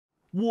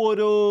What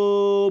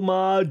up,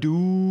 my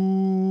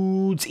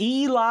dudes?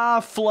 Eli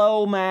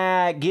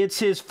Flomack gets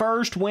his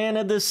first win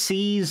of the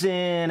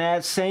season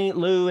at St.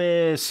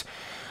 Louis.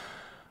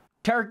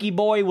 Turkey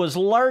Boy was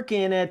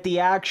lurking at the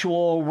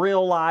actual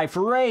real-life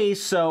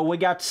race, so we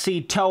got to see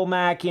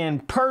Tomac in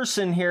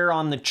person here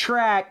on the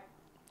track.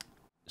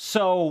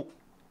 So,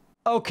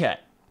 okay,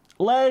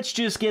 let's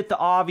just get the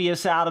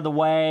obvious out of the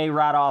way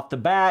right off the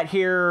bat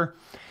here.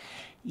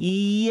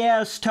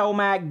 Yes,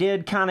 Tomac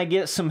did kind of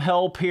get some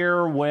help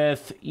here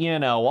with, you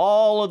know,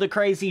 all of the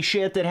crazy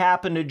shit that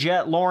happened to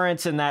Jett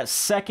Lawrence in that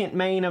second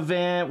main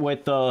event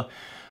with the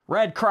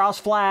Red Cross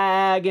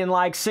flag and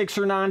like 6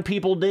 or 9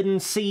 people didn't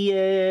see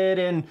it,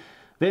 and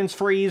Vince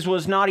Friese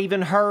was not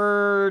even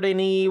hurt, and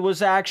he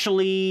was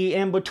actually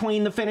in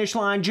between the finish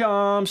line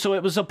jump, so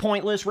it was a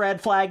pointless red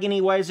flag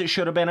anyways. It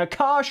should have been a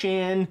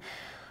caution.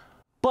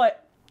 But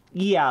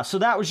yeah, so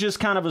that was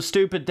just kind of a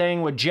stupid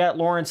thing with Jett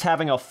Lawrence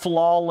having a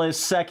flawless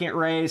second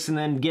race and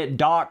then get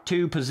docked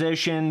 2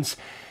 positions.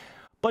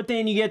 But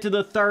then you get to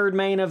the third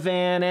main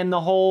event and the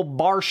whole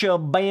Barcia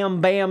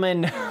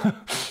bam-bamming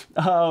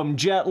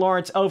Jett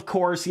Lawrence. Of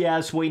course,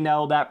 yes, we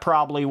know that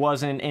probably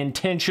wasn't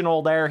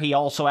intentional there. He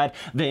also had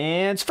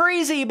Vince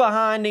Friese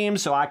behind him,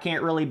 so I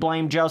can't really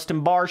blame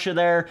Justin Barcia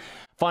there.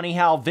 Funny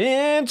how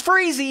Vince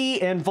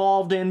Friese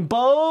involved in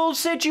both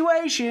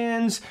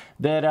situations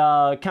that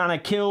kind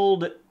of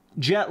killed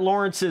Jett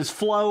Lawrence's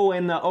flow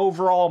in the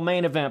overall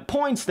main event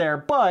points there.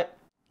 But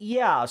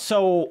yeah,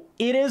 so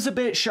it is a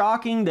bit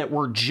shocking that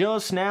we're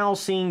just now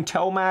seeing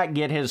Tomac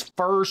get his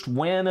first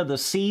win of the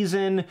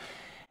season,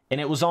 and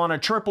it was on a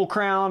Triple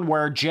Crown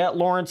where Jett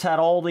Lawrence had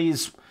all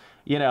these,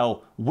 you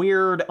know,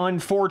 weird,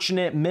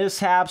 unfortunate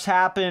mishaps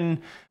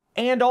happen.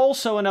 And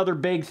also another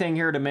big thing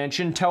here to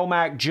mention,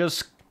 Tomac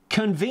just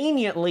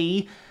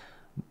conveniently,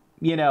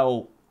 you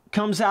know,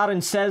 comes out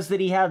and says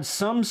that he had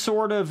some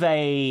sort of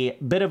a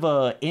bit of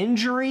a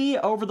injury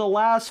over the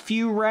last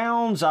few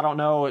rounds. I don't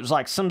know, it was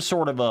like some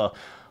sort of a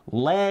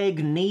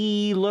leg,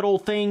 knee little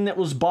thing that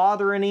was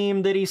bothering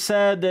him that he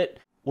said that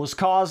was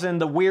causing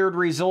the weird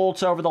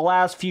results over the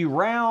last few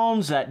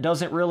rounds. That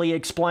doesn't really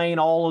explain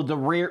all of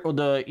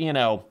the you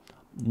know,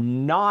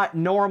 not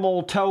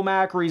normal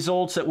Tomac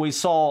results that we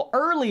saw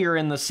earlier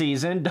in the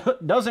season.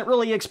 Doesn't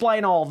really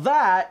explain all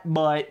that,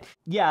 but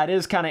yeah, it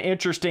is kind of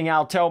interesting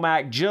how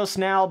Tomac just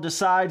now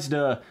decides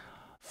to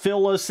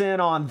fill us in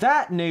on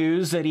that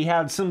news that he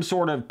had some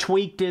sort of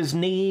tweaked his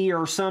knee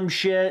or some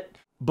shit.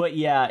 But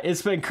yeah,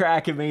 it's been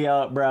cracking me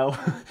up, bro.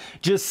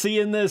 Just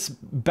seeing this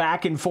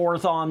back and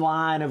forth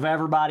online of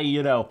everybody,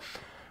 you know,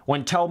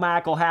 when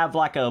Tomac will have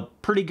like a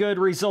pretty good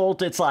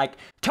result, it's like,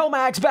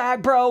 Tomac's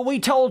back, bro. We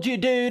told you,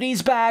 dude.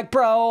 He's back,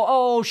 bro.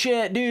 Oh,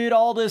 shit, dude.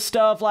 All this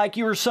stuff. Like,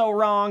 you were so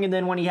wrong. And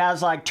then when he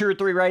has like 2 or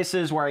 3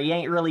 races where he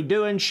ain't really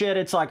doing shit,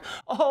 it's like,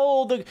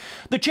 oh,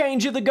 the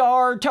change of the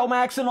guard.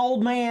 Tomac's an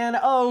old man.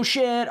 Oh,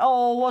 shit.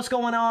 Oh, what's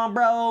going on,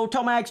 bro?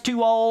 Tomac's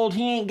too old.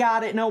 He ain't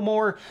got it no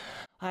more.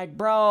 Like,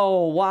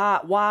 bro,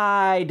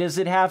 why does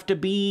it have to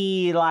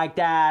be like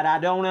that? I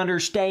don't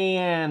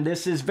understand.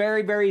 This is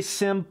very, very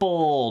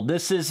simple.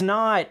 This is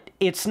not,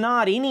 it's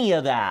not any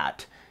of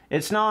that.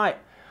 It's not,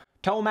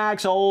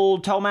 Tomac's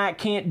old, Tomac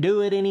can't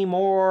do it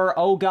anymore.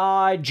 Oh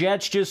God,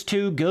 Jett's just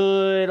too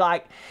good.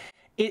 Like,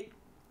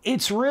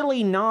 it's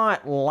really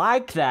not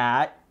like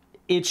that.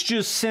 It's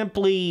just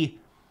simply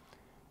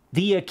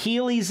the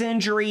Achilles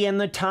injury and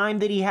the time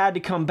that he had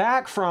to come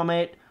back from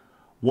it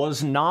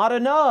was not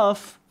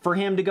enough for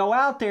him to go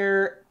out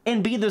there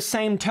and be the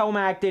same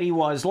Tomac that he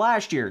was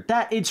last year.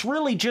 It's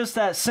really just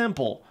that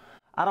simple.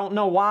 I don't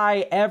know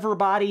why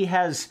everybody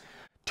has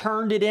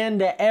turned it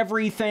into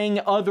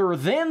everything other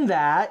than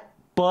that,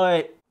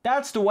 but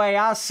that's the way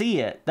I see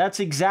it.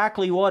 That's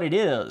exactly what it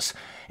is.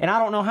 And I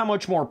don't know how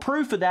much more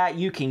proof of that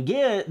you can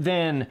get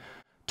than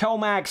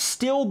Tomac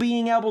still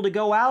being able to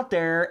go out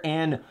there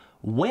and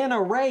win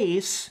a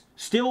race,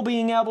 still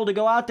being able to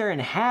go out there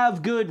and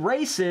have good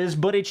races,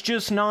 but it's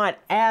just not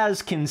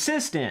as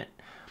consistent.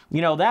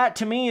 You know, that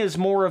to me is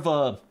more of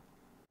a,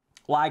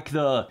 like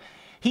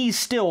he's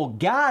still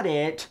got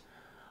it,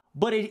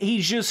 but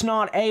he's just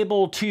not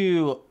able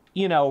to,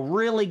 you know,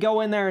 really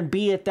go in there and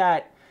be at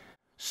that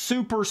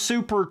super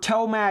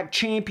Tomac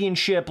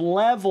championship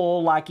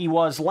level like he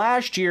was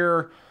last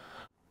year,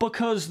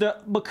 because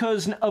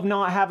of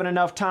not having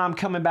enough time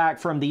coming back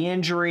from the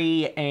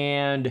injury,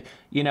 and,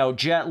 you know,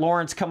 Jett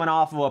Lawrence coming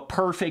off of a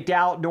perfect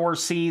outdoor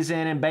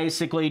season and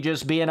basically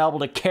just being able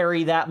to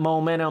carry that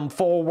momentum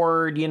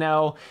forward, you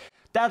know.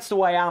 That's the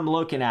way I'm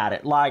looking at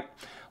it. Like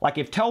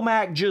if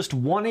Tomac just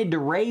wanted to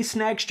race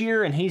next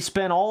year and he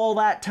spent all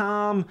that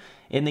time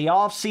in the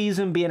off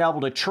season being able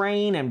to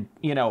train and,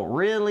 you know,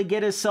 really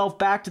get himself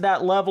back to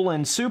that level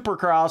in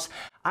Supercross,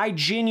 I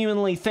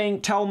genuinely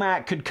think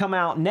Tomac could come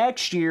out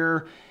next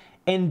year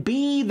and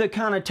be the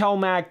kind of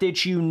Tomac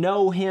that you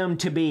know him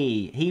to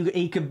be.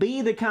 He could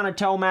be the kind of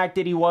Tomac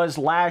that he was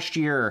last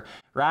year,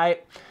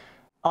 right?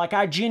 Like,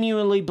 I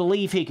genuinely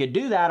believe he could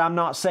do that. I'm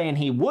not saying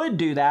he would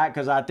do that,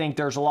 because I think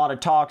there's a lot of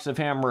talks of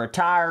him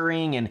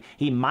retiring and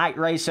he might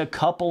race a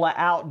couple of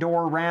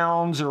outdoor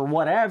rounds or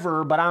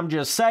whatever, but I'm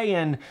just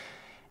saying,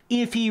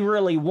 if he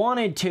really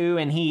wanted to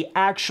and he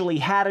actually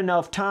had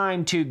enough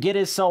time to get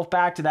himself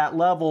back to that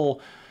level,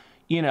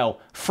 you know,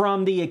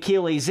 from the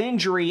Achilles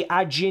injury,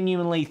 I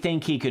genuinely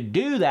think he could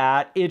do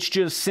that. It's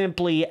just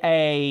simply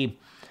a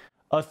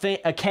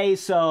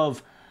case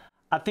of,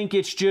 I think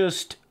it's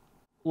just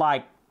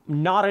like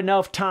not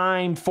enough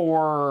time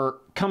for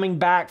coming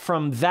back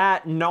from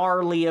that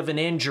gnarly of an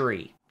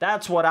injury.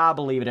 That's what I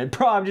believe in it.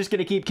 Bro, I'm just going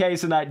to keep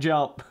casing that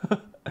jump.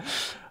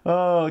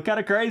 Oh, kind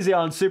of crazy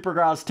on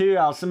Supercross too,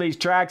 how some of these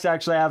tracks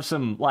actually have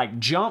some like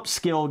jump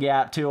skill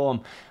gap to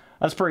them.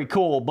 That's pretty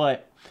cool,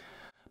 but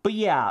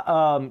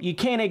yeah, you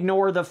can't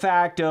ignore the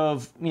fact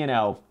of, you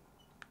know,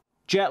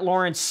 Jett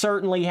Lawrence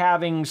certainly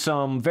having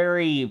some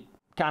very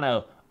kind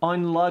of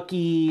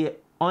unlucky,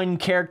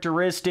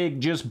 uncharacteristic,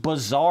 just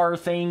bizarre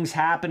things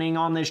happening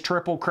on this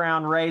Triple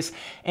Crown race,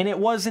 and it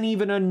wasn't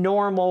even a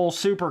normal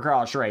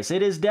Supercross race.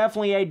 It is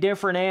definitely a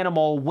different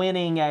animal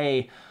winning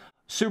a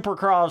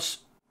Supercross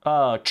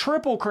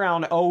Triple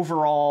Crown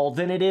overall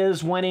than it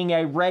is winning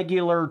a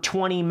regular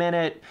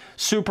 20-minute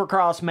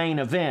Supercross main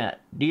event.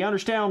 Do you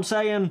understand what I'm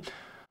saying?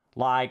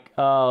 Like,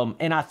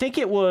 and I think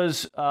it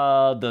was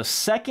the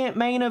second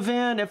main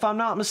event, if I'm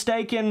not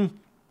mistaken,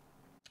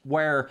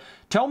 where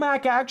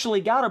Tomac actually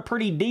got a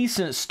pretty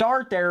decent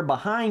start there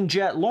behind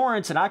Jett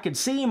Lawrence, and I could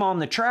see him on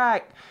the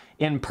track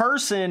in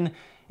person,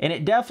 and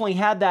it definitely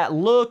had that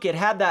look, it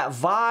had that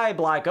vibe,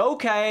 like,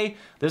 okay,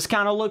 this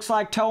kind of looks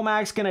like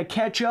Tomac's going to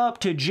catch up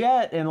to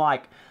Jett and,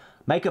 like,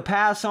 make a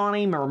pass on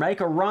him or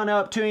make a run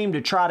up to him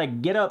to try to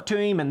get up to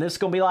him, and this is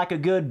going to be like a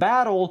good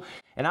battle.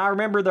 And I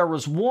remember there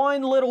was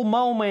one little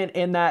moment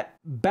in that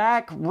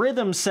back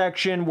rhythm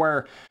section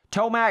where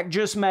Tomac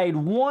just made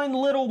one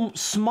little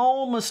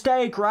small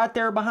mistake right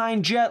there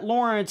behind Jett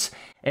Lawrence,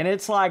 and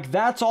it's like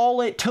that's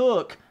all it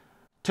took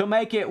to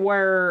make it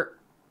where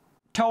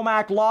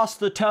Tomac lost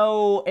the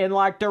toe and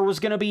like there was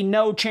going to be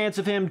no chance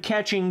of him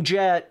catching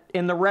Jett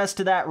in the rest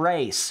of that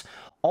race.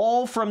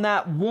 All from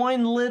that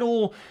one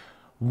little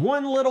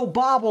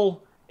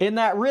bobble in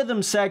that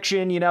rhythm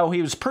section. You know,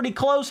 he was pretty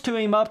close to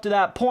him up to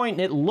that point,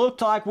 and it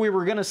looked like we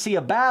were going to see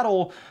a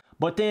battle.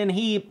 But then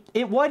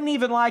it wasn't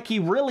even like he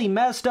really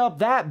messed up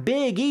that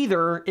big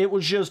either. It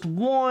was just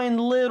one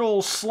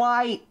little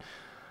slight,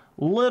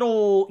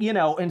 you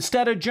know,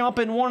 instead of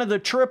jumping one of the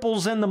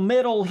triples in the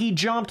middle, he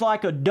jumped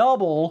like a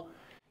double.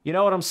 You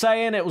know what I'm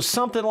saying? It was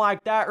something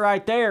like that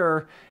right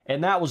there.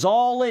 And that was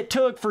all it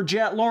took for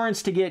Jett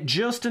Lawrence to get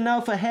just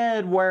enough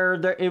ahead where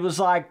it was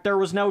like there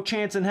was no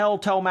chance in hell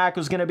Tomac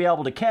was going to be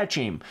able to catch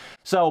him.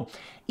 So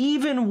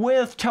even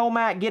with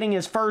Tomac getting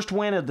his first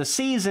win of the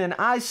season,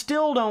 I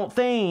still don't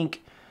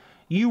think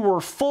you were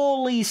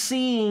fully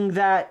seeing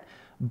that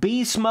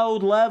beast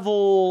mode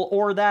level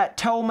or that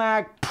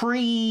Tomac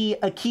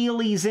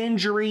pre-Achilles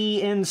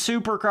injury in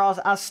Supercross.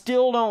 I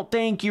still don't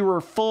think you were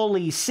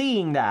fully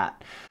seeing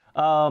that.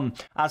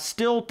 I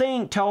still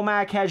think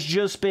Tomac has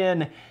just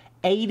been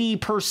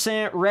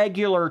 80%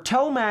 regular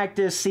Tomac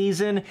this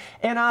season,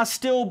 and I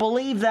still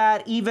believe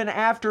that even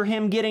after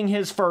him getting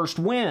his first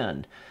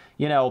win.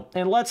 You know,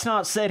 and let's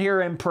not sit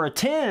here and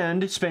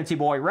pretend, Spency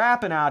Boy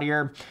rapping out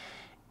here,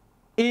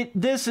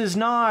 this is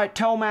not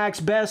Tomac's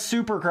best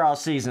Supercross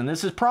season.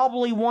 This is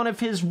probably one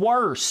of his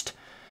worst.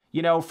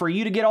 You know, for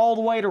you to get all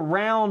the way to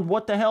round,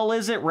 what the hell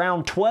is it?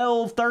 Round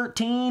 12,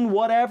 13,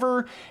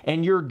 whatever,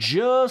 and you're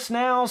just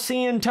now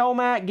seeing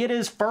Tomac get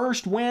his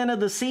first win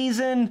of the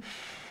season,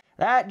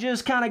 that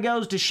just kind of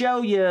goes to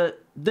show you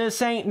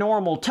this ain't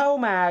normal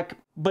Tomac.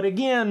 But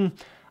again,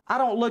 I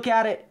don't look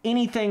at it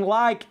anything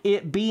like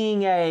it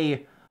being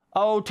a,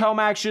 oh,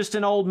 Tomac's just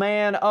an old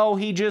man, oh,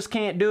 he just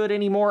can't do it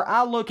anymore.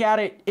 I look at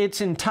it, it's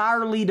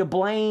entirely to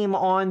blame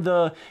on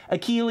the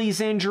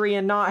Achilles injury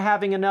and not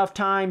having enough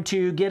time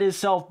to get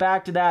himself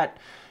back to that,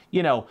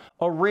 you know,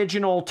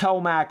 original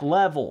Tomac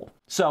level.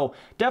 So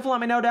definitely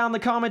let me know down in the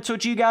comments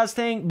what you guys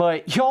think,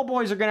 but y'all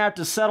boys are going to have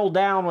to settle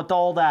down with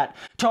all that.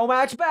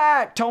 Tomac's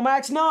back.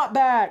 Tomac's not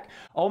back.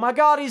 Oh my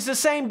God, he's the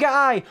same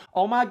guy.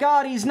 Oh my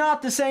God, he's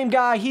not the same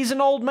guy. He's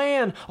an old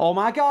man. Oh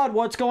my God,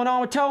 what's going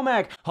on with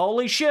Tomac?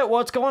 Holy shit,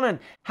 what's going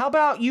on? How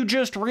about you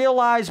just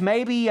realize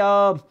maybe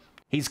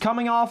he's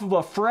coming off of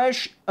a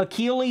fresh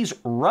Achilles,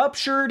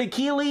 ruptured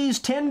Achilles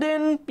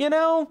tendon, you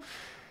know?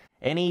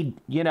 And he,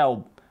 you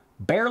know,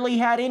 barely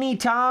had any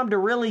time to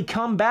really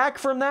come back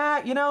from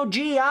that, you know?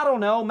 Gee, I don't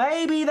know.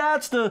 Maybe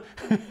that's the...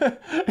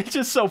 It's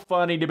just so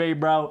funny to me,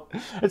 bro.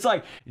 It's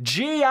like,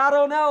 gee, I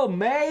don't know.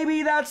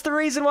 Maybe that's the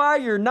reason why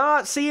you're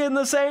not seeing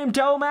the same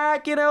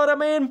Tomac, you know what I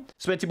mean?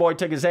 Spency Boy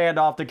took his hand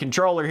off the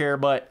controller here,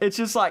 but it's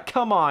just like,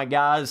 come on,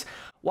 guys.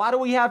 Why do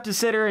we have to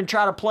sit here and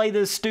try to play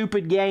this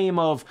stupid game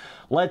of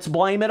let's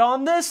blame it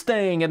on this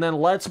thing, and then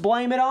let's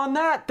blame it on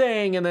that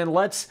thing, and then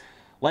let's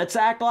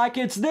act like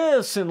it's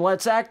this and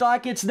let's act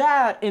like it's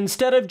that,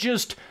 instead of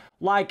just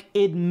like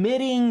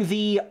admitting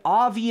the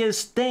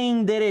obvious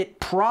thing that it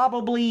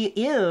probably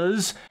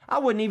is. I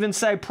wouldn't even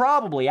say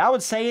probably. I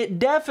would say it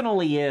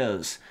definitely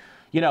is.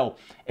 You know,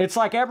 it's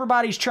like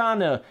everybody's trying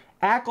to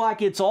act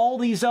like it's all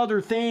these other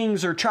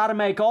things or try to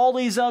make all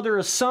these other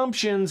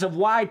assumptions of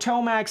why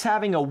Tomac's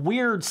having a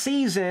weird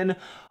season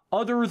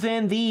other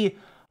than the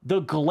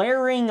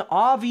glaring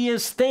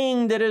obvious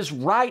thing that is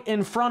right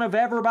in front of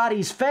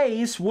everybody's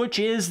face, which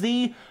is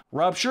the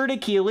ruptured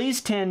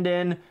Achilles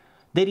tendon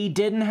that he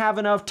didn't have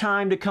enough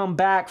time to come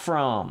back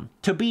from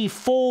to be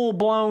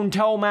full-blown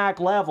Tomac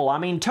level. I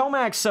mean,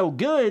 Tomac's so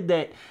good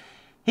that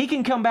he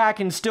can come back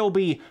and still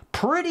be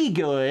pretty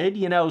good.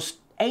 You know,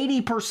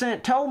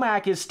 80%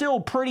 Tomac is still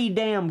pretty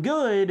damn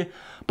good.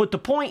 But the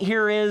point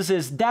here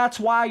is that's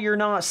why you're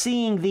not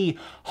seeing the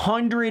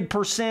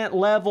 100%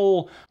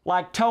 level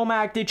like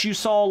Tomac that you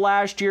saw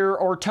last year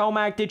or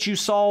Tomac that you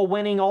saw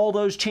winning all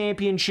those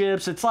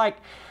championships. It's like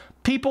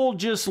people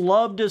just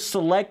love to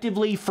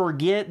selectively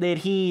forget that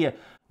he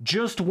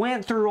just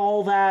went through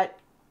all that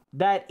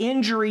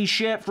injury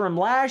shit from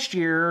last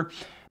year.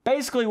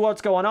 Basically,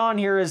 what's going on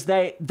here is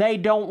they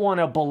don't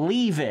want to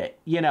believe it.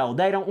 You know,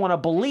 they don't want to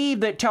believe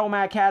that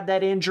Tomac had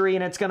that injury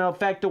and it's going to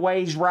affect the way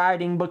he's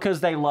riding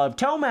because they love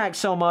Tomac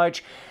so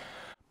much.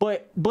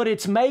 But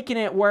it's making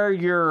it where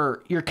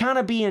you're kind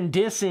of being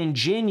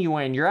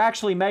disingenuous. You're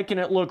actually making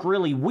it look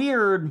really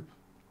weird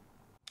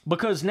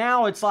because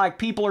now it's like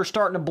people are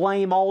starting to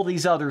blame all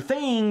these other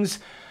things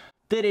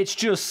that it's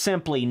just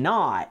simply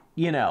not,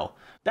 you know.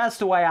 That's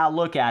the way I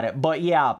look at it. But yeah,